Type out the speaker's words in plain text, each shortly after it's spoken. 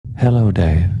Hello,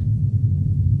 Dave.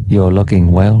 You're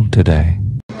looking well today.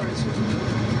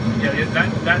 Yeah,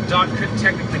 that dot could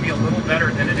technically be a little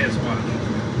better than it is. Watch.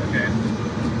 Okay.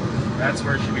 That's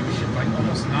where it should be. We should like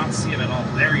almost not see it at all.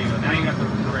 There you go. Now you got the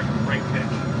right pitch.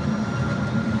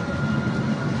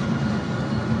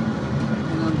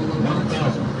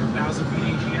 1,000 feet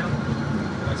AGM.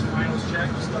 That's finals check.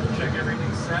 Just double check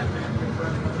everything's set and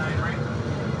confirm the 9 right.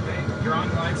 Okay. You're on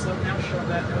glide slope now. Shove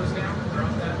that nose down. Drop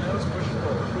that nose. Push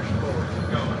forward. Push forward.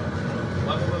 Keep going.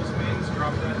 Level those wings.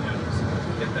 Drop that nose.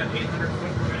 Get that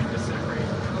 800-foot movement descent rate.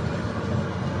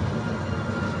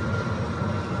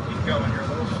 Keep going. You're a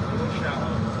little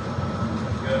shallow.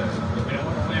 Good. We don't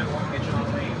want to land long edge on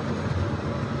lane.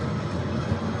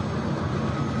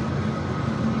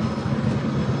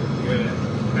 Good.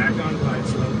 Back on glide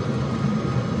slope.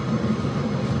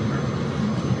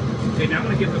 Okay, now I'm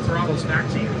going to give the throttles back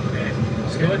to you. Okay?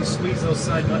 Just go ahead and squeeze those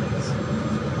side buttons.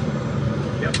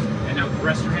 Yep. And now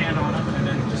rest your hand on them, and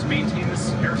then just maintain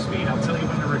this airspeed. I'll tell you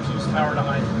when to reduce power to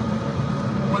idle.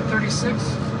 136?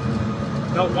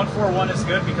 No, 141 is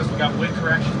good because we got wind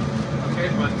correction.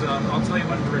 Okay, but I'll tell you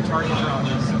when to retard the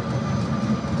throttles.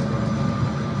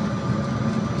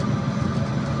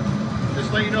 Just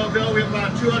let you know, Bill, we have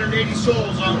about 280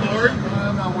 souls on board.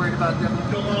 I'm not worried about them.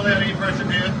 Don't want to let any pressure,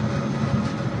 man.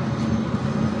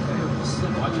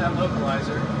 Watch that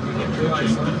localizer. You get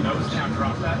realize nose down,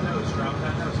 drop that nose, drop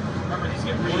that nose. Remember, these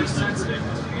get really sensitive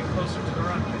as we get closer to the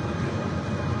runway.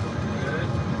 Good.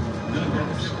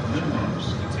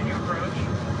 Continue approach.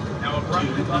 Now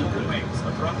abruptly level the wings.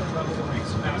 Abruptly level the wings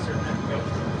faster than that. Go.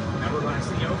 Now relax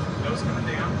the yoke. Nose coming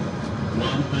down.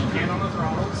 Hand on the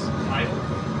throttles. Idle.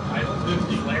 Idle.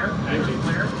 Flare. Active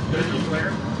flare.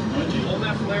 Flare. Hold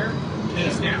that flare.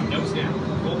 Nose down. Nose down.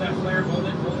 Hold that flare. Hold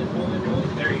it. Hold it. Hold it. Hold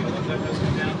it. There you go. Let that nose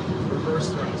come down. Reverse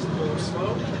thrust. Pull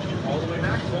slow. All the way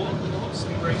back. Pull it. Pull it.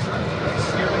 Speed brakes up.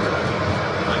 Steer the thrust.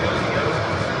 On goes the goes.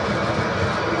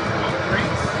 On the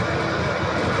brakes.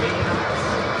 80 knots.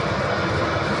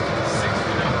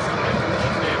 60 knots.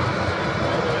 Idle down.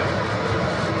 All the way.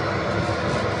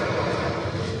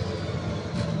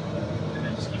 And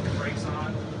then just keep your brakes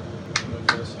on.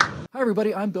 Hi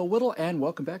everybody, I'm Bill Whittle and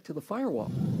welcome back to the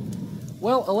Firewall.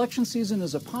 Well, election season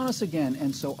is upon us again,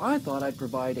 and so I thought I'd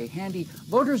provide a handy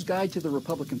voter's guide to the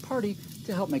Republican Party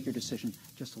to help make your decision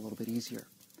just a little bit easier.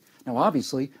 Now,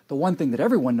 obviously, the one thing that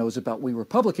everyone knows about we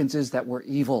Republicans is that we're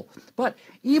evil. But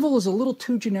evil is a little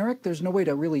too generic. There's no way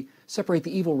to really separate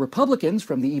the evil Republicans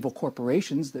from the evil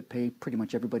corporations that pay pretty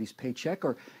much everybody's paycheck,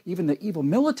 or even the evil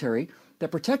military that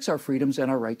protects our freedoms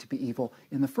and our right to be evil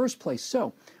in the first place.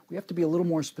 So we have to be a little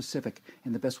more specific,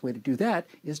 and the best way to do that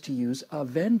is to use a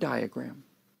Venn diagram.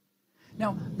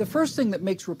 Now, the first thing that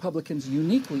makes Republicans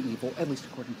uniquely evil, at least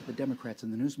according to the Democrats in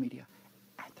the news media,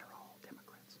 and they're all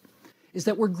Democrats, is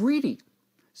that we're greedy.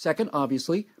 Second,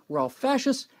 obviously, we're all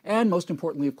fascists, and most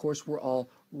importantly, of course, we're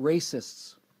all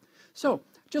racists. So,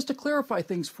 just to clarify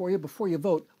things for you before you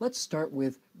vote, let's start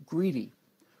with greedy.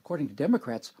 According to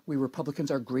Democrats, we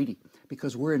Republicans are greedy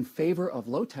because we're in favor of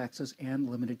low taxes and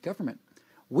limited government.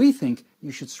 We think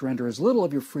you should surrender as little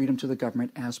of your freedom to the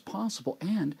government as possible,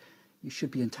 and you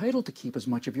should be entitled to keep as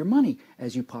much of your money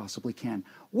as you possibly can.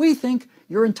 We think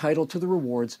you're entitled to the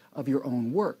rewards of your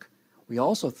own work. We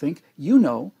also think you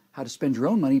know how to spend your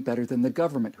own money better than the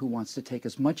government, who wants to take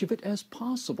as much of it as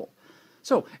possible.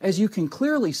 So, as you can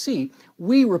clearly see,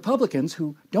 we Republicans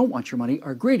who don't want your money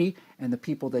are greedy, and the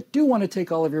people that do want to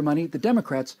take all of your money, the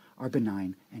Democrats, are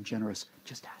benign and generous.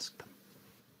 Just ask them.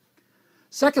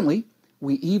 Secondly,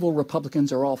 we evil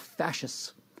Republicans are all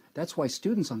fascists. That's why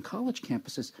students on college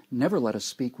campuses never let us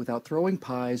speak without throwing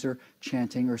pies or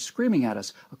chanting or screaming at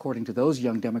us. According to those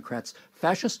young Democrats,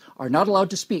 fascists are not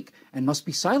allowed to speak and must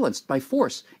be silenced by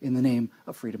force in the name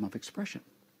of freedom of expression.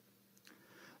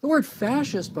 The word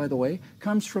fascist, by the way,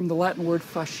 comes from the Latin word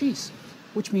fascis,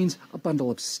 which means a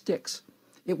bundle of sticks.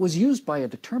 It was used by a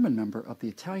determined member of the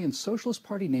Italian Socialist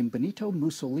Party named Benito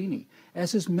Mussolini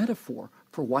as his metaphor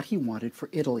for what he wanted for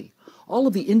Italy. All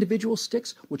of the individual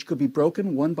sticks, which could be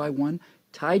broken one by one,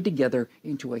 tied together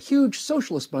into a huge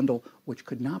socialist bundle which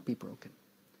could not be broken.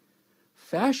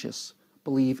 Fascists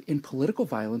believe in political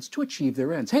violence to achieve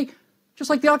their ends. Hey, just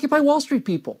like the Occupy Wall Street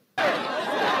people.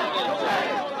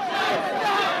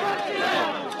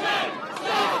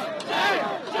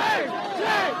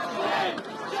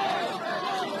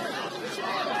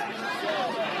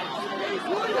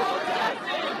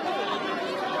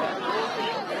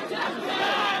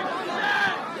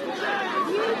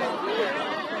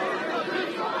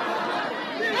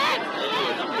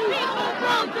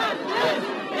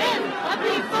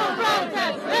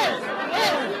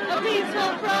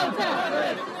 Peaceful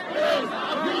protest!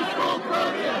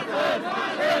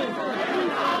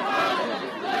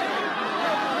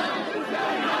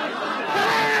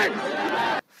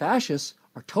 Fascists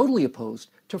are totally opposed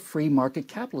to free market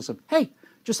capitalism. Hey,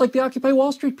 just like the Occupy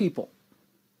Wall Street people.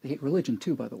 They hate religion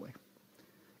too, by the way.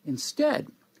 Instead,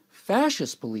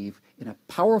 fascists believe in a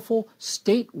powerful,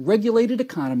 state-regulated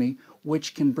economy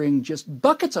which can bring just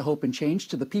buckets of hope and change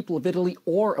to the people of Italy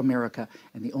or America.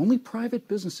 And the only private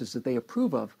businesses that they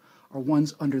approve of are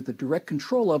ones under the direct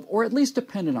control of, or at least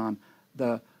dependent on,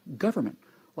 the government.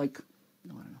 Like,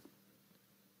 I don't know,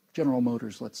 General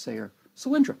Motors, let's say, or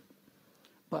Solyndra.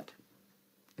 But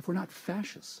if we're not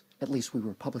fascists, at least we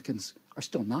Republicans are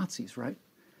still Nazis, right?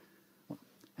 Well,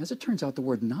 as it turns out, the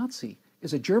word Nazi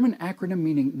is a German acronym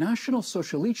meaning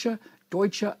Nationalsozialistische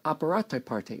Deutsche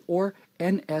Apparatpartei, or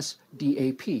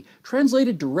NSDAP.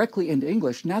 Translated directly into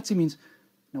English, Nazi means,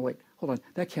 no wait, hold on,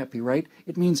 that can't be right.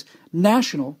 It means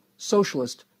National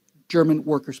Socialist German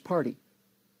Workers' Party.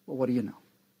 Well, what do you know?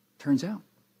 Turns out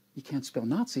you can't spell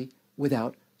Nazi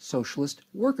without Socialist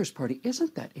Workers' Party.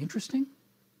 Isn't that interesting?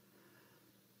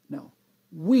 No.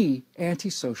 We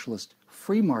anti-socialist,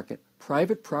 free market,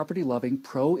 private property-loving,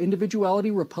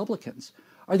 pro-individuality Republicans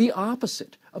are the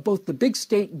opposite of both the big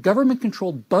state,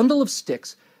 government-controlled bundle of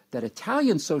sticks that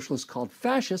Italian socialists called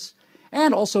fascists,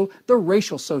 and also the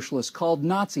racial socialists called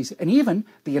Nazis, and even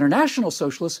the international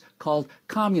socialists called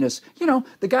communists. You know,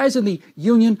 the guys in the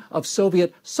Union of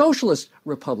Soviet Socialist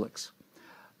Republics.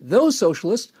 Those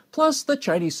socialists, plus the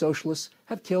Chinese socialists,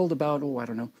 have killed about, I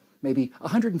don't know, maybe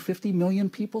 150 million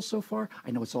people so far. I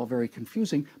know it's all very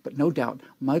confusing, but no doubt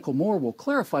Michael Moore will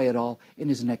clarify it all in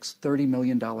his next $30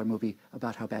 million movie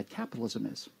about how bad capitalism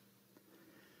is.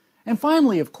 And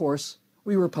finally, of course,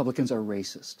 we Republicans are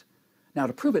racist. Now,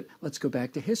 to prove it, let's go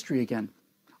back to history again.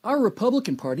 Our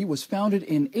Republican Party was founded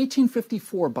in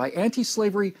 1854 by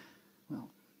anti-slavery, well,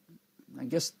 I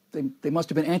guess they must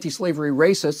have been anti-slavery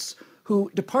racists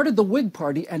who departed the Whig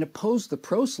Party and opposed the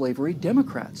pro-slavery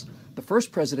Democrats. The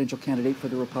first presidential candidate for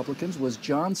the Republicans was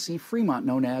John C. Fremont,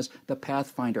 known as the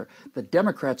Pathfinder. The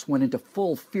Democrats went into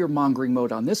full fear-mongering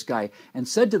mode on this guy and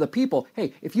said to the people,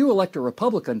 hey, if you elect a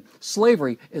Republican,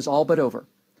 slavery is all but over.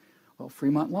 Well,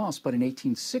 Fremont lost, but in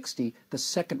 1860, the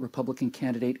second Republican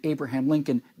candidate, Abraham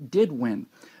Lincoln, did win.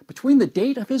 Between the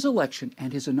date of his election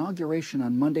and his inauguration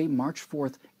on Monday, March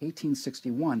 4th,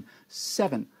 1861,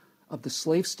 7 of the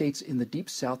slave states in the Deep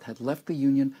South had left the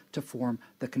Union to form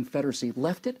the Confederacy,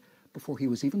 left it before he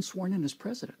was even sworn in as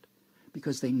president,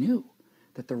 because they knew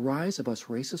that the rise of us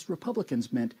racist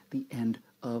Republicans meant the end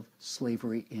of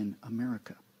slavery in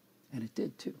America. And it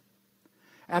did, too.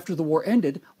 After the war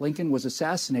ended, Lincoln was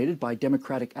assassinated by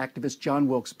Democratic activist John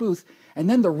Wilkes Booth, and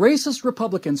then the racist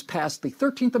Republicans passed the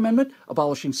 13th Amendment,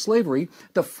 abolishing slavery,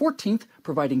 the 14th,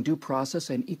 providing due process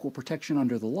and equal protection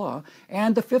under the law,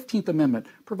 and the 15th Amendment,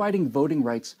 providing voting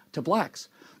rights to blacks.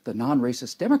 The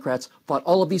non-racist Democrats fought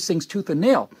all of these things tooth and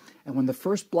nail, and when the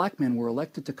first black men were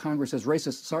elected to Congress as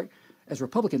as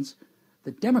Republicans,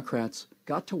 the Democrats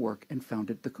got to work and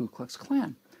founded the Ku Klux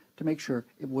Klan to make sure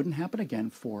it wouldn't happen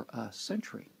again for a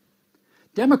century.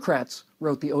 Democrats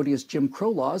wrote the odious Jim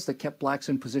Crow laws that kept blacks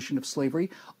in position of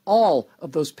slavery. All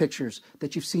of those pictures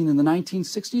that you've seen in the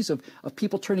 1960s of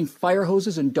people turning fire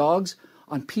hoses and dogs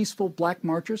on peaceful black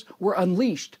marchers were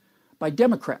unleashed by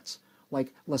Democrats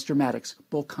like Lester Maddox,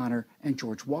 Bull Connor, and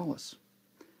George Wallace.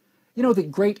 You know, the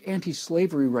great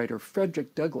anti-slavery writer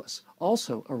Frederick Douglass,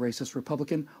 also a racist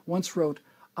Republican, once wrote,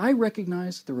 I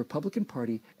recognize the Republican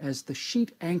Party as the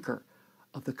sheet anchor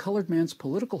of the colored man's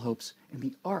political hopes and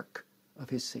the ark of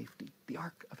his safety. The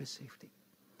ark of his safety.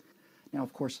 Now,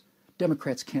 of course,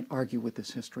 Democrats can't argue with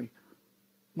this history,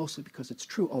 mostly because it's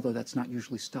true, although that's not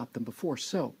usually stopped them before.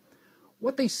 So,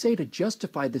 what they say to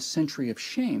justify this century of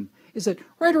shame is that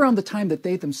right around the time that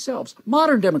they themselves,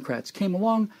 modern Democrats, came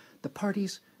along, the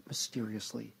parties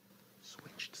mysteriously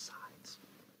switched sides.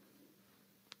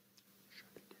 Sure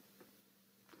they did.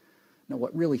 Now,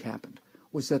 what really happened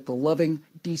was that the loving,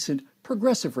 decent,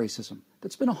 progressive racism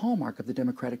that's been a hallmark of the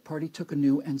Democratic Party took a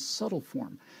new and subtle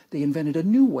form. They invented a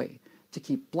new way to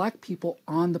keep black people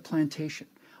on the plantation,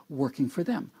 working for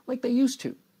them, like they used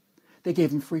to. They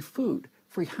gave them free food,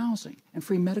 free housing, and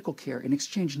free medical care in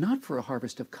exchange not for a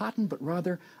harvest of cotton, but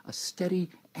rather a steady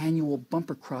annual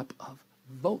bumper crop of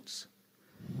votes.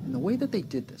 And the way that they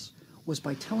did this was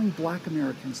by telling black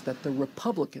Americans that the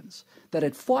Republicans that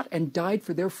had fought and died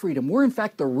for their freedom were in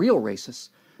fact the real racists,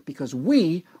 because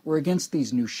we were against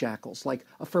these new shackles like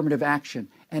affirmative action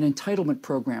and entitlement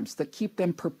programs that keep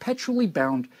them perpetually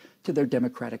bound to their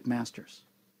Democratic masters.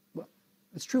 Well,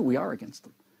 it's true, we are against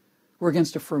them. We're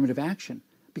against affirmative action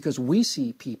because we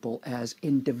see people as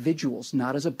individuals,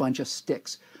 not as a bunch of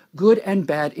sticks, good and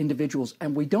bad individuals,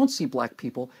 and we don't see black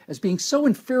people as being so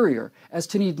inferior as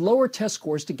to need lower test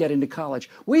scores to get into college.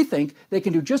 We think they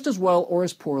can do just as well or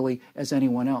as poorly as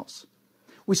anyone else.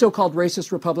 We so-called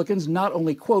racist Republicans not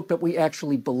only quote, but we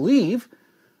actually believe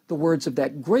the words of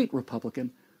that great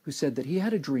Republican who said that he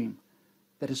had a dream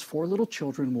that his 4 little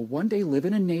children will one day live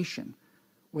in a nation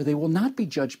where they will not be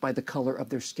judged by the color of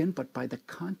their skin, but by the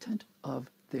content of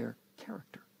their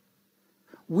character.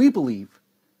 We believe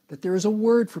that there is a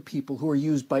word for people who are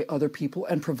used by other people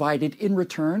and provided in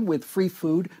return with free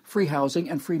food, free housing,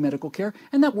 and free medical care,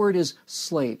 and that word is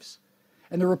slaves.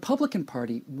 And the Republican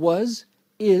Party was,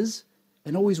 is,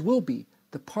 and always will be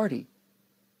the party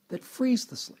that frees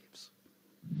the slaves.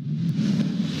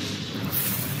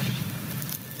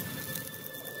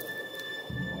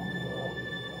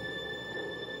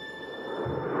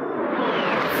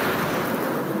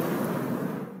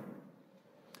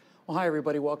 Well, hi,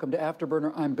 everybody. Welcome to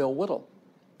Afterburner. I'm Bill Whittle.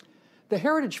 The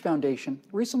Heritage Foundation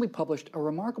recently published a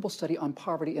remarkable study on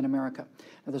poverty in America.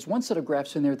 Now, there's one set of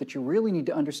graphs in there that you really need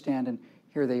to understand, and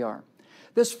here they are.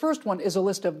 This first one is a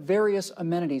list of various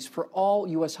amenities for all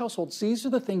U.S. households. These are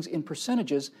the things in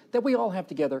percentages that we all have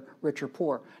together, rich or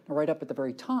poor. Now, right up at the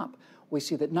very top, we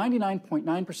see that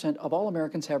 99.9% of all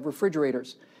Americans have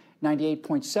refrigerators.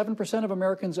 98.7% of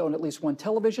Americans own at least one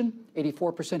television,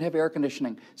 84% have air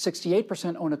conditioning,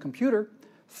 68% own a computer,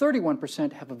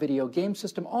 31% have a video game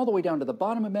system, all the way down to the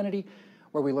bottom amenity,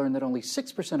 where we learn that only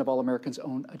 6% of all Americans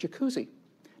own a jacuzzi.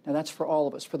 Now that's for all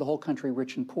of us, for the whole country,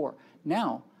 rich and poor.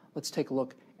 Now, let's take a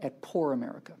look at poor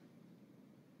America.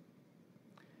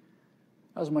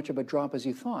 Not as much of a drop as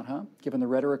you thought, huh? Given the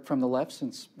rhetoric from the left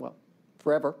since, well,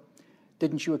 forever.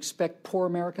 Didn't you expect poor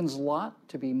Americans' lot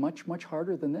to be much, much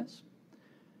harder than this?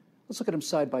 Let's look at them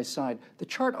side by side. The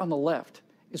chart on the left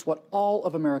is what all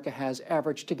of America has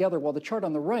averaged together, while the chart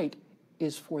on the right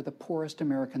is for the poorest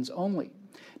Americans only.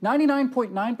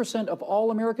 99.9% of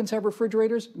all Americans have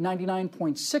refrigerators.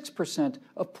 99.6%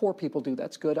 of poor people do.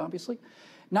 That's good, obviously.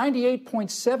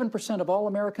 98.7% of all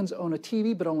Americans own a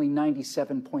TV, but only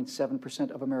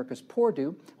 97.7% of America's poor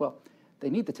do. Well, they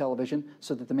need the television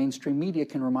so that the mainstream media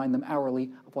can remind them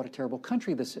hourly of what a terrible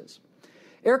country this is.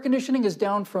 Air conditioning is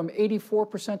down from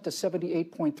 84% to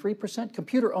 78.3%.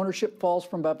 Computer ownership falls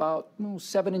from about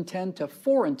 7 in 10 to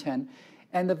 4 in 10.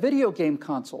 And the video game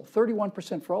console,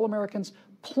 31% for all Americans,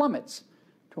 plummets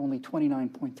to only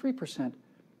 29.3%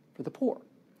 for the poor.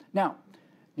 Now,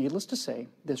 needless to say,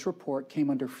 this report came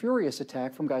under furious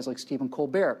attack from guys like Stephen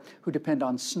Colbert, who depend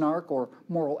on snark or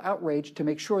moral outrage to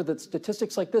make sure that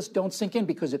statistics like this don't sink in,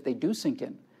 because if they do sink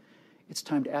in, it's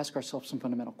time to ask ourselves some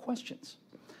fundamental questions.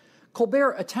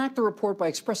 Colbert attacked the report by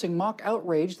expressing mock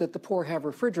outrage that the poor have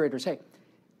refrigerators. Hey,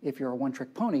 if you're a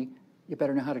one-trick pony, you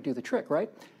better know how to do the trick, right?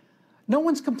 No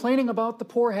one's complaining about the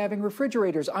poor having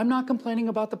refrigerators. I'm not complaining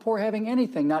about the poor having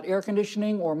anything, not air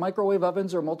conditioning or microwave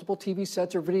ovens or multiple TV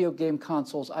sets or video game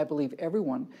consoles. I believe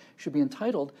everyone should be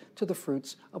entitled to the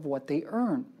fruits of what they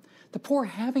earn. The poor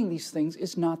having these things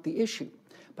is not the issue,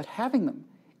 but having them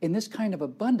in this kind of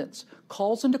abundance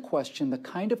calls into question the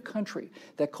kind of country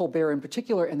that Colbert in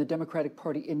particular and the Democratic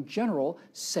Party in general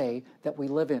say that we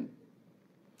live in.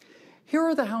 Here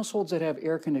are the households that have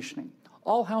air conditioning.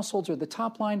 All households are the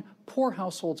top line, poor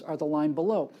households are the line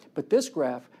below. But this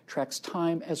graph tracks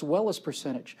time as well as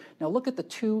percentage. Now look at the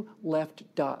two left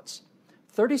dots.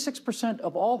 36%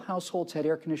 of all households had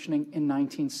air conditioning in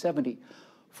 1970.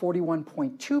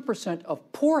 41.2%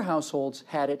 of poor households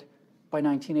had it by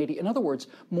 1980. In other words,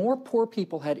 more poor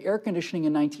people had air conditioning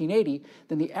in 1980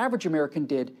 than the average American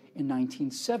did in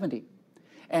 1970.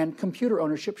 And computer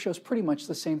ownership shows pretty much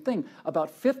the same thing.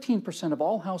 About 15% of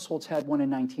all households had one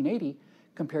in 1980,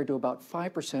 compared to about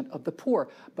 5% of the poor.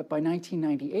 But by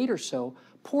 1998 or so,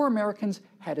 poor Americans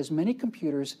had as many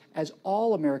computers as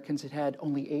all Americans had had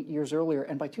only 8 years earlier.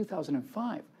 And by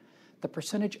 2005, the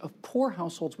percentage of poor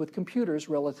households with computers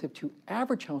relative to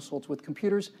average households with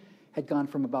computers had gone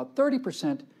from about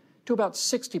 30% to about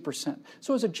 60%.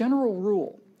 So as a general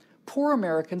rule, poor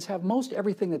Americans have most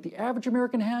everything that the average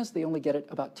American has. They only get it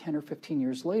about 10 or 15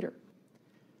 years later.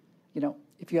 You know,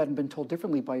 if you hadn't been told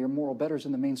differently by your moral betters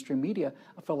in the mainstream media,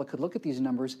 a fellow could look at these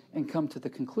numbers and come to the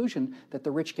conclusion that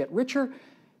the rich get richer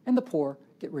and the poor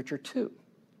get richer too.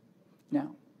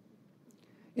 Now,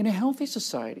 in a healthy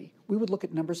society, we would look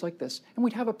at numbers like this and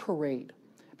we'd have a parade.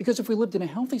 Because if we lived in a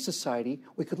healthy society,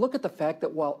 we could look at the fact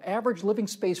that while average living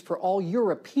space for all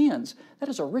Europeans, that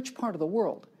is a rich part of the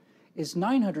world, is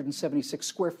 976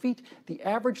 square feet, the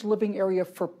average living area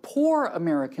for poor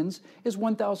Americans is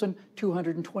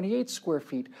 1,228 square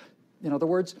feet. In other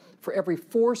words, for every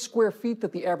 4 square feet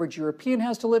that the average European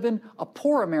has to live in, a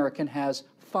poor American has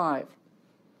 5.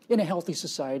 In a healthy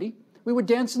society, we would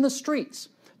dance in the streets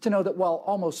to know that while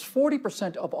almost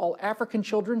 40% of all African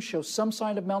children show some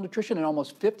sign of malnutrition and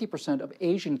almost 50% of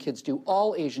Asian kids do,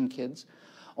 all Asian kids,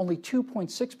 only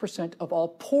 2.6% of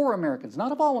all poor Americans,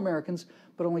 not of all Americans,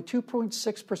 but only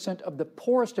 2.6% of the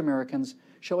poorest Americans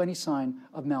show any sign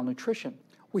of malnutrition.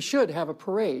 We should have a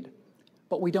parade,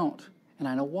 but we don't, and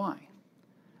I know why.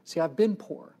 See, I've been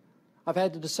poor. I've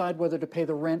had to decide whether to pay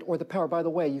the rent or the power. By the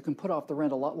way, you can put off the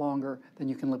rent a lot longer than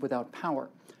you can live without power.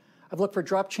 I've looked for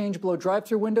drop change below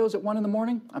drive-through windows at 1 in the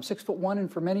morning. I'm 6'1", and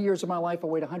for many years of my life, I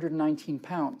weighed 119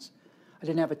 pounds. I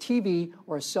didn't have a TV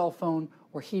or a cell phone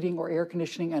or heating or air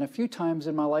conditioning, and a few times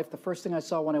in my life, the first thing I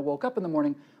saw when I woke up in the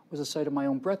morning was the sight of my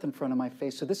own breath in front of my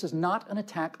face. So this is not an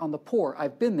attack on the poor.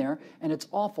 I've been there, and it's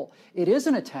awful. It is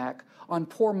an attack on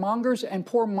poor mongers and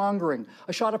poor mongering,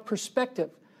 a shot of perspective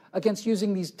against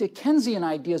using these Dickensian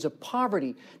ideas of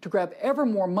poverty to grab ever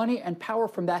more money and power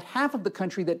from that half of the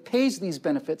country that pays these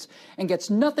benefits and gets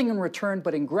nothing in return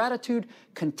but ingratitude,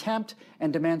 contempt,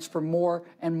 and demands for more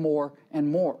and more and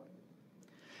more.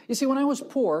 You see, when I was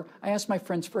poor, I asked my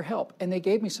friends for help, and they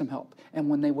gave me some help. And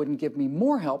when they wouldn't give me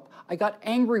more help, I got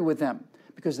angry with them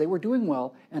because they were doing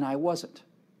well and I wasn't.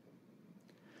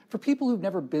 For people who've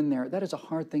never been there, that is a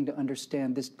hard thing to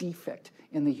understand, this defect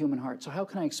in the human heart. So how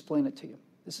can I explain it to you?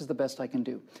 This is the best I can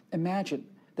do. Imagine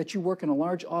that you work in a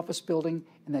large office building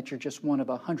and that you're just one of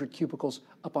 100 cubicles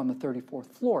up on the 34th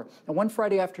floor. And one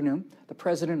Friday afternoon, the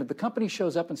president of the company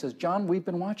shows up and says, "John, we've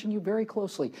been watching you very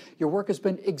closely. Your work has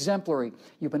been exemplary.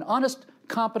 You've been honest,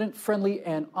 competent, friendly,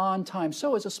 and on time.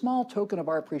 So as a small token of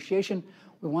our appreciation,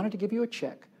 we wanted to give you a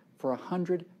check for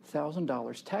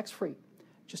 $100,000 tax-free,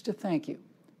 just to thank you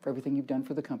for everything you've done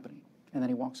for the company." And then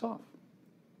he walks off.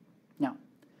 Now,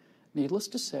 needless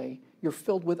to say, you're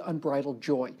filled with unbridled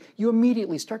joy. You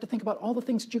immediately start to think about all the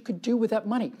things that you could do with that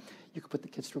money. You could put the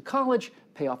kids through college,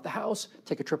 pay off the house,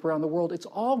 take a trip around the world. It's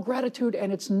all gratitude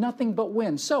and it's nothing but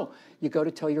win. So you go to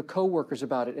tell your coworkers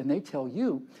about it and they tell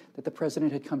you that the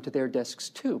president had come to their desks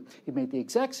too. He made the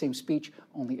exact same speech,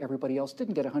 only everybody else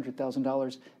didn't get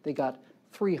 $100,000. They got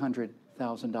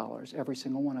 $300,000, every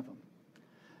single one of them.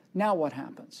 Now what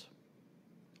happens?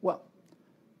 Well,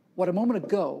 what a moment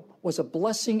ago was a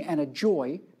blessing and a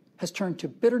joy has turned to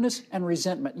bitterness and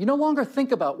resentment. You no longer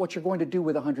think about what you're going to do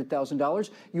with $100,000.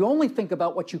 You only think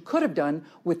about what you could have done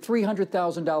with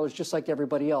 $300,000, just like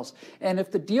everybody else. And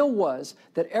if the deal was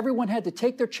that everyone had to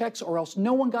take their checks or else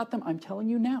no one got them, I'm telling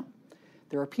you now,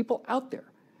 there are people out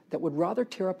there that would rather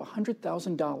tear up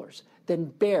 $100,000 than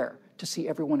bear to see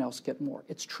everyone else get more.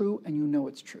 It's true, and you know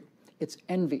it's true. It's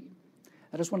envy.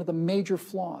 That is one of the major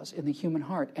flaws in the human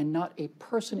heart, and not a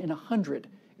person in 100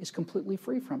 is completely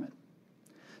free from it.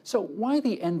 So why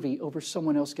the envy over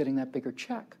someone else getting that bigger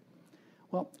check?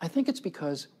 Well, I think it's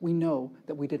because we know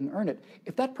that we didn't earn it.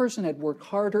 If that person had worked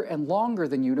harder and longer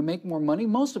than you to make more money,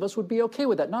 most of us would be okay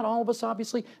with that. Not all of us,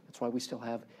 obviously. That's why we still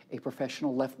have a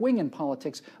professional left wing in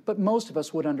politics, but most of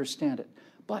us would understand it.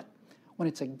 But when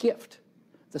it's a gift,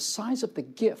 the size of the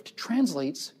gift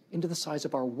translates into the size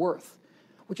of our worth,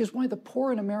 which is why the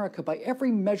poor in America, by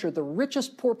every measure, the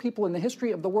richest poor people in the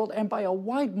history of the world, and by a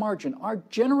wide margin, are,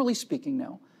 generally speaking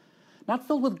now, not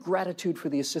filled with gratitude for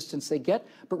the assistance they get,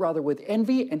 but rather with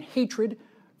envy and hatred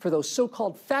for those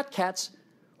so-called fat cats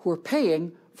who are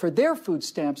paying for their food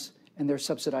stamps and their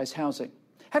subsidized housing.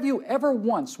 Have you ever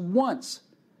once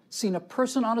seen a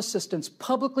person on assistance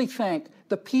publicly thank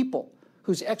the people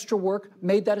whose extra work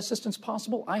made that assistance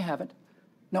possible? I haven't.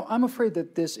 Now, I'm afraid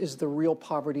that this is the real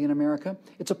poverty in America.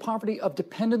 It's a poverty of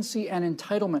dependency and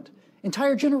entitlement.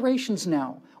 Entire generations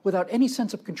now, without any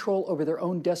sense of control over their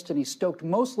own destiny, stoked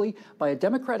mostly by a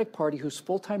Democratic Party whose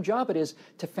full-time job it is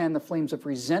to fan the flames of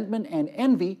resentment and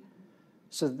envy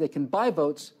so that they can buy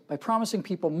votes by promising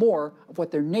people more of what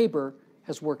their neighbor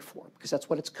has worked for, because that's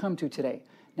what it's come to today,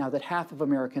 now that half of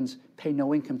Americans pay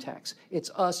no income tax. It's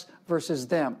us versus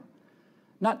them.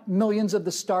 Not millions of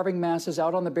the starving masses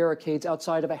out on the barricades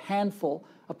outside of a handful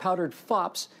of powdered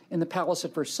fops in the palace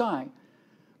at Versailles,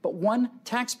 but one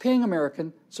tax-paying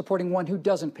American supporting one who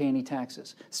doesn't pay any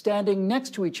taxes, standing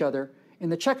next to each other in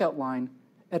the checkout line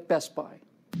at Best Buy.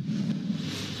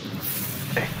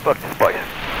 Hey, fuck this place.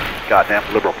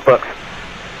 Goddamn liberal fucks.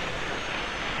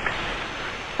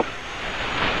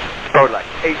 Probably like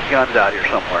 8 guns out here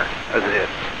somewhere. That's it.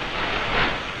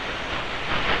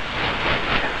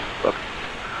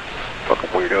 Fucking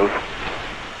weirdos.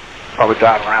 Probably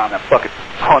driving around that fucking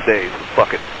Hyundais with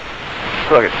fucking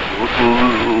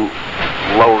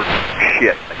lowered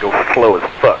shit that goes slow as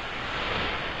fuck.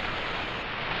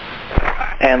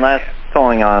 And last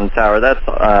calling on tower. That's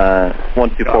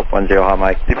 124.0 hot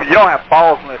mic. If you don't have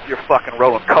balls unless you're fucking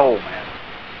rolling coal, man.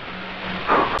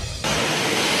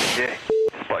 Yeah,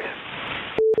 this place.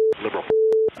 Liberal.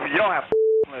 If you don't have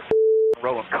unless you're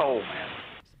rolling coal, man.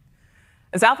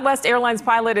 A Southwest Airlines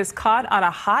pilot is caught on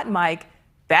a hot mic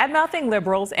bad-mouthing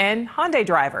liberals and Hyundai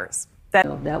drivers.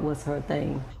 That was her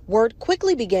thing. Word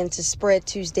quickly began to spread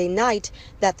Tuesday night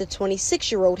that the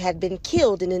 26-year-old had been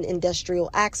killed in an industrial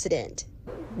accident.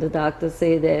 The doctor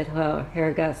said that her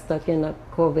hair got stuck in a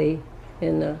corvée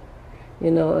in the,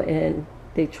 and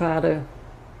they tried to,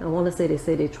 I want to say they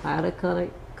said they tried to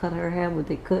cut her hair, but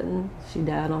they couldn't. She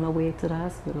died on her way to the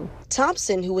hospital.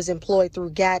 Thompson, who was employed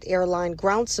through GAT Airline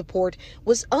ground support,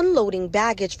 was unloading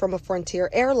baggage from a Frontier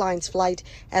Airlines flight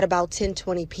at about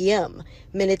 10:20 p.m.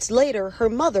 Minutes later, her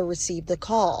mother received the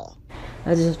call.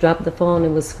 I just dropped the phone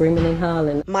and was screaming and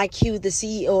hollering. Mike Hugh, the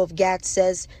CEO of GAT,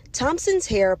 says Thompson's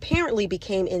hair apparently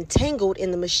became entangled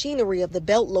in the machinery of the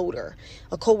belt loader.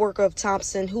 A co-worker of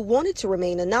Thompson, who wanted to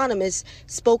remain anonymous,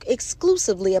 spoke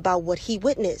exclusively about what he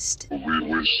witnessed.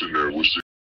 We're sitting there,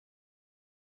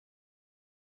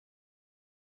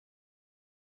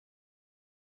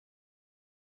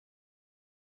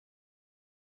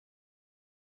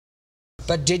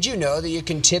 But did you know that you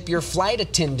can tip your flight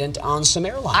attendant on some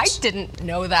airlines? I didn't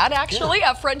know that, actually.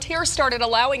 Yeah. Frontier started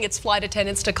allowing its flight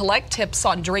attendants to collect tips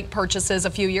on drink purchases a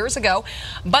few years ago,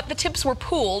 but the tips were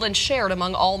pooled and shared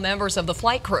among all members of the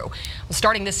flight crew. Well,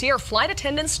 starting this year, flight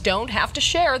attendants don't have to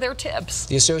share their tips.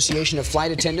 The Association of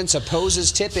Flight Attendants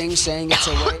opposes tipping, saying it's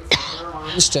a way for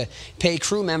airlines to pay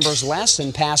crew members less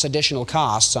and pass additional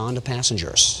costs on to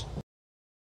passengers.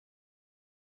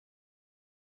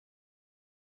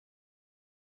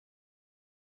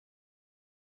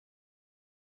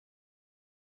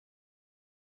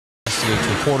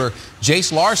 Reporter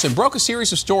Jace Larson broke a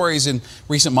series of stories in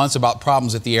recent months about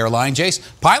problems at the airline. Jace,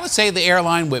 pilots say the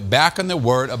airline went back on their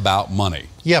word about money.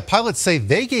 Yeah, pilots say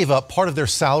they gave up part of their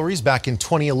salaries back in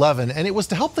 2011, and it was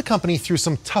to help the company through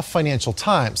some tough financial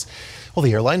times. Well,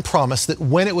 the airline promised that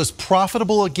when it was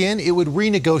profitable again, it would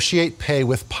renegotiate pay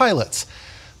with pilots.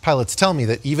 Pilots tell me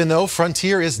that even though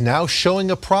Frontier is now showing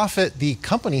a profit, the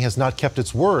company has not kept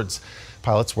its words.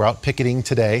 Pilots were out picketing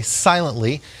today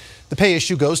silently. The pay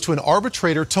issue goes to an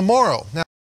arbitrator tomorrow. Now,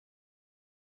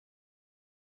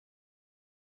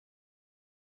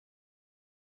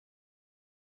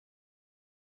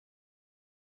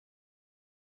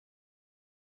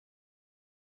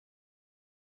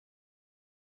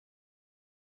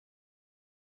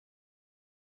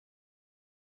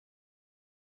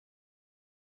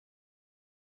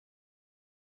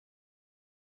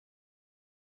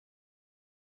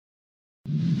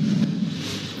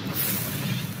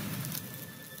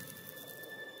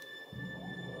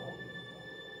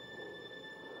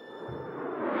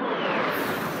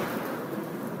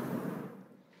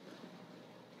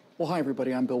 Well, hi,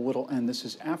 everybody. I'm Bill Whittle, and this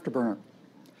is Afterburner.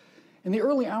 In the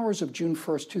early hours of June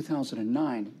 1st,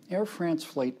 2009, Air France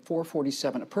Flight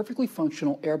 447, a perfectly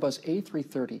functional Airbus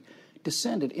A330,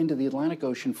 descended into the Atlantic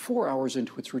Ocean 4 hours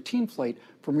into its routine flight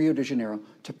from Rio de Janeiro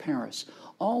to Paris.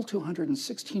 All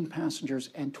 216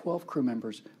 passengers and 12 crew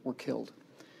members were killed.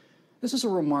 This is a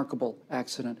remarkable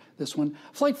accident, this one.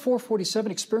 Flight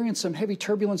 447 experienced some heavy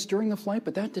turbulence during the flight,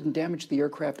 but that didn't damage the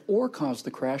aircraft or cause the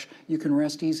crash. You can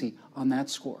rest easy on that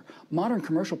score. Modern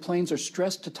commercial planes are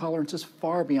stressed to tolerances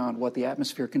far beyond what the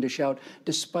atmosphere can dish out,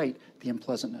 despite the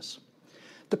unpleasantness.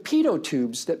 The pitot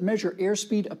tubes that measure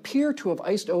airspeed appear to have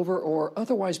iced over or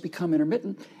otherwise become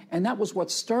intermittent, and that was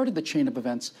what started the chain of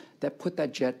events that put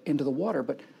that jet into the water.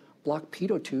 But blocked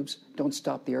pitot tubes don't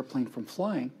stop the airplane from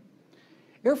flying.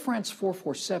 Air France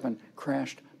 447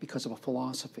 crashed because of a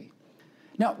philosophy.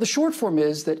 Now, the short form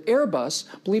is that Airbus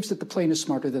believes that the plane is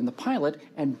smarter than the pilot,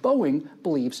 and Boeing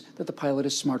believes that the pilot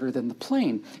is smarter than the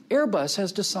plane. Airbus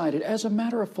has decided, as a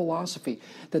matter of philosophy,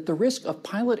 that the risk of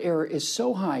pilot error is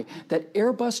so high that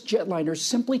Airbus jetliners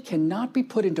simply cannot be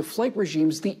put into flight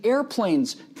regimes the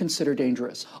airplanes consider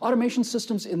dangerous. Automation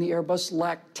systems in the Airbus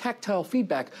lack tactile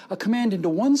feedback. A command into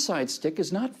one side stick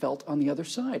is not felt on the other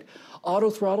side. Auto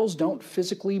throttles don't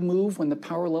physically move when the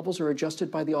power levels are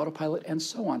adjusted by the autopilot, and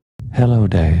so on. Hello,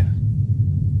 Dave.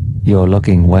 You're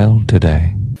looking well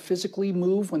today. Physically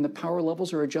move when the power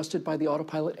levels are adjusted by the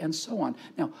autopilot, and so on.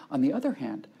 Now, on the other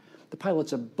hand, the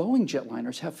pilots of Boeing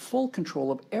jetliners have full control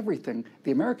of everything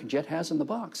the American jet has in the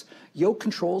box. Yoke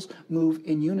controls move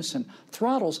in unison.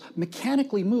 Throttles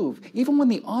mechanically move, even when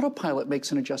the autopilot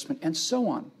makes an adjustment, and so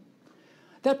on.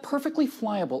 That perfectly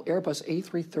flyable Airbus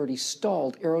A330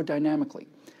 stalled aerodynamically,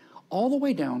 all the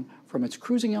way down from its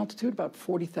cruising altitude, about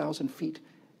 40,000 feet,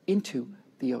 into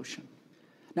the ocean.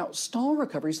 Now, stall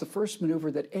recovery is the first maneuver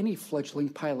that any fledgling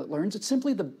pilot learns. It's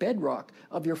simply the bedrock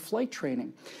of your flight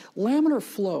training. Laminar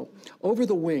flow over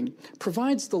the wing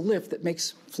provides the lift that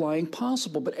makes flying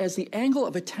possible, but as the angle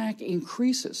of attack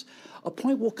increases, a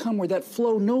point will come where that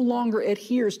flow no longer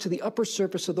adheres to the upper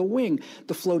surface of the wing.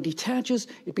 The flow detaches,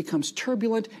 it becomes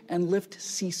turbulent, and lift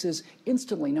ceases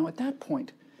instantly. Now, at that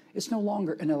point, it's no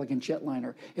longer an elegant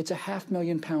jetliner. It's a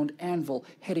 500,000-pound anvil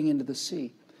heading into the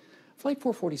sea. Flight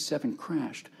 447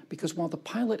 crashed because while the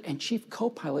pilot and chief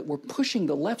co-pilot were pushing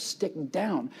the left stick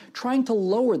down, trying to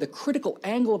lower the critical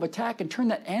angle of attack and turn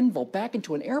that anvil back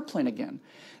into an airplane again,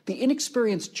 the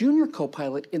inexperienced junior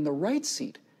co-pilot in the right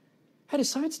seat had his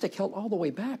side stick held all the way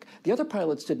back. The other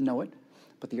pilots didn't know it,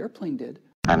 but the airplane did.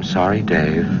 I'm sorry,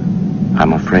 Dave.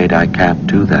 I'm afraid I can't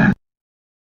do that.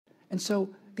 And so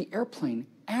the airplane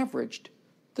averaged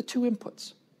the two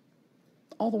inputs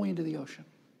all the way into the ocean.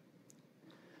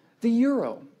 The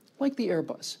Euro, like the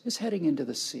Airbus, is heading into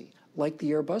the sea. Like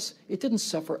the Airbus, it didn't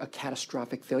suffer a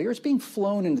catastrophic failure. It's being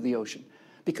flown into the ocean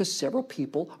because several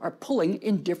people are pulling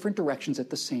in different directions at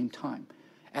the same time.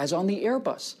 As on the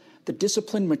Airbus, the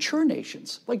disciplined, mature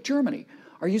nations, like Germany,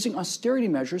 are using austerity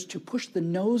measures to push the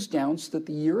nose down so that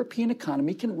the European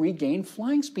economy can regain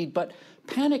flying speed. But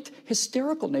panicked,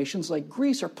 hysterical nations like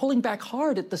Greece are pulling back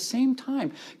hard at the same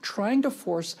time, trying to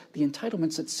force the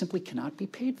entitlements that simply cannot be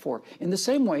paid for, in the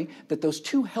same way that those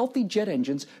two healthy jet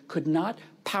engines could not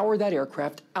power that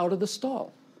aircraft out of the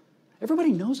stall.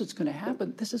 Everybody knows it's going to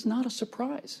happen. This is not a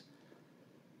surprise.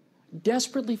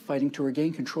 Desperately fighting to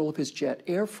regain control of his jet,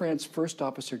 Air France First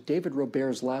Officer David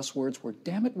Robert's last words were,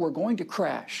 "Damn it, we're going to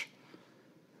crash."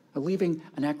 Leaving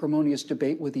an acrimonious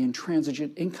debate with the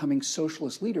intransigent incoming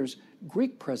socialist leaders,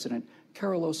 Greek President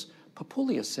Kyrilos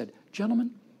Papoulias said,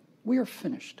 "Gentlemen, we are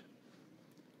finished."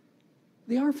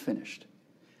 They are finished.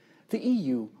 The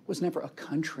EU was never a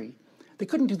country. They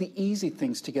couldn't do the easy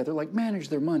things together, like manage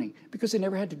their money, because they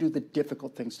never had to do the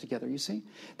difficult things together, you see?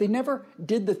 They never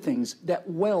did the things that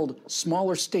weld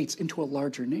smaller states into a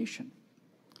larger nation.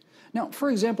 Now,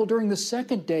 for example, during the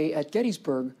second day at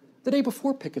Gettysburg, the day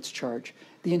before Pickett's charge,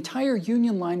 the entire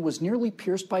Union line was nearly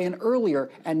pierced by an earlier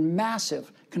and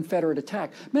massive Confederate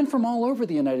attack. Men from all over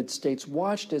the United States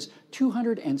watched as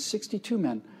 262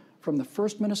 men from the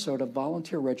 1st Minnesota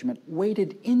Volunteer Regiment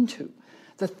waded into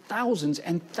the thousands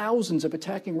and thousands of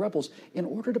attacking rebels in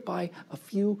order to buy a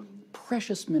few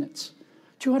precious minutes.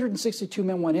 262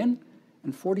 men went in,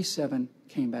 and 47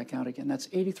 came back out again. That's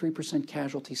 83%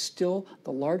 casualties, still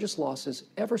the largest losses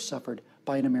ever suffered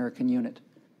by an American unit.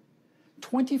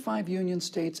 25 Union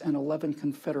states and 11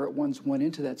 Confederate ones went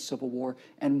into that Civil War,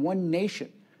 and one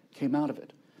nation came out of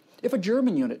it. If a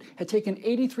German unit had taken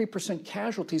 83%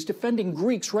 casualties defending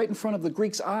Greeks right in front of the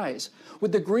Greeks' eyes,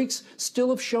 would the Greeks still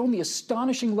have shown the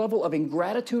astonishing level of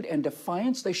ingratitude and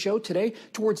defiance they show today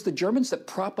towards the Germans that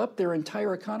prop up their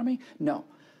entire economy? No.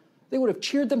 They would have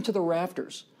cheered them to the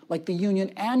rafters, like the Union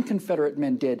and Confederate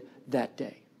men did that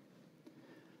day.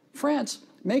 France,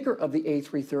 maker of the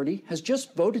A330, has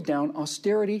just voted down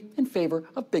austerity in favor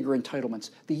of bigger entitlements.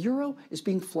 The euro is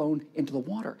being flown into the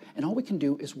water, and all we can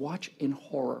do is watch in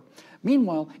horror.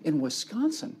 Meanwhile, in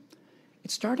Wisconsin,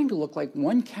 it's starting to look like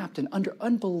one captain under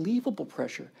unbelievable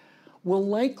pressure will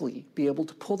likely be able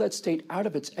to pull that state out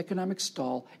of its economic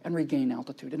stall and regain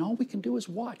altitude. And all we can do is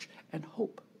watch and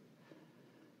hope.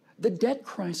 The debt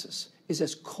crisis is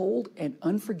as cold and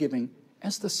unforgiving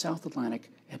as the South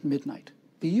Atlantic at midnight.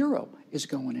 The euro is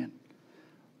going in.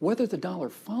 Whether the dollar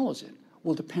follows it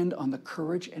will depend on the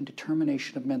courage and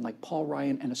determination of men like Paul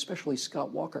Ryan and especially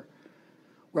Scott Walker.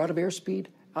 We're out of airspeed,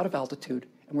 out of altitude,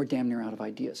 and we're damn near out of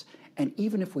ideas. And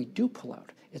even if we do pull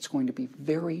out, it's going to be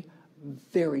very,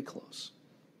 very close.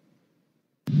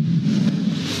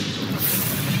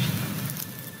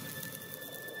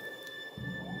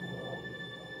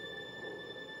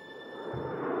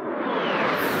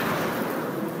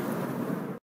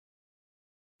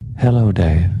 Hello,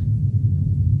 Dave.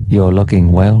 You're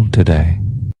looking well today.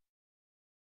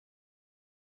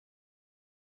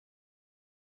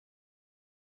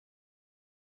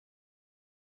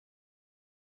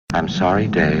 I'm sorry,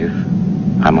 Dave.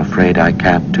 I'm afraid I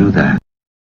can't do that.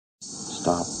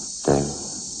 Stop, Dave.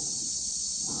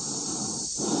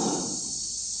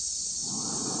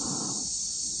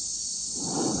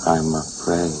 I'm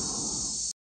afraid.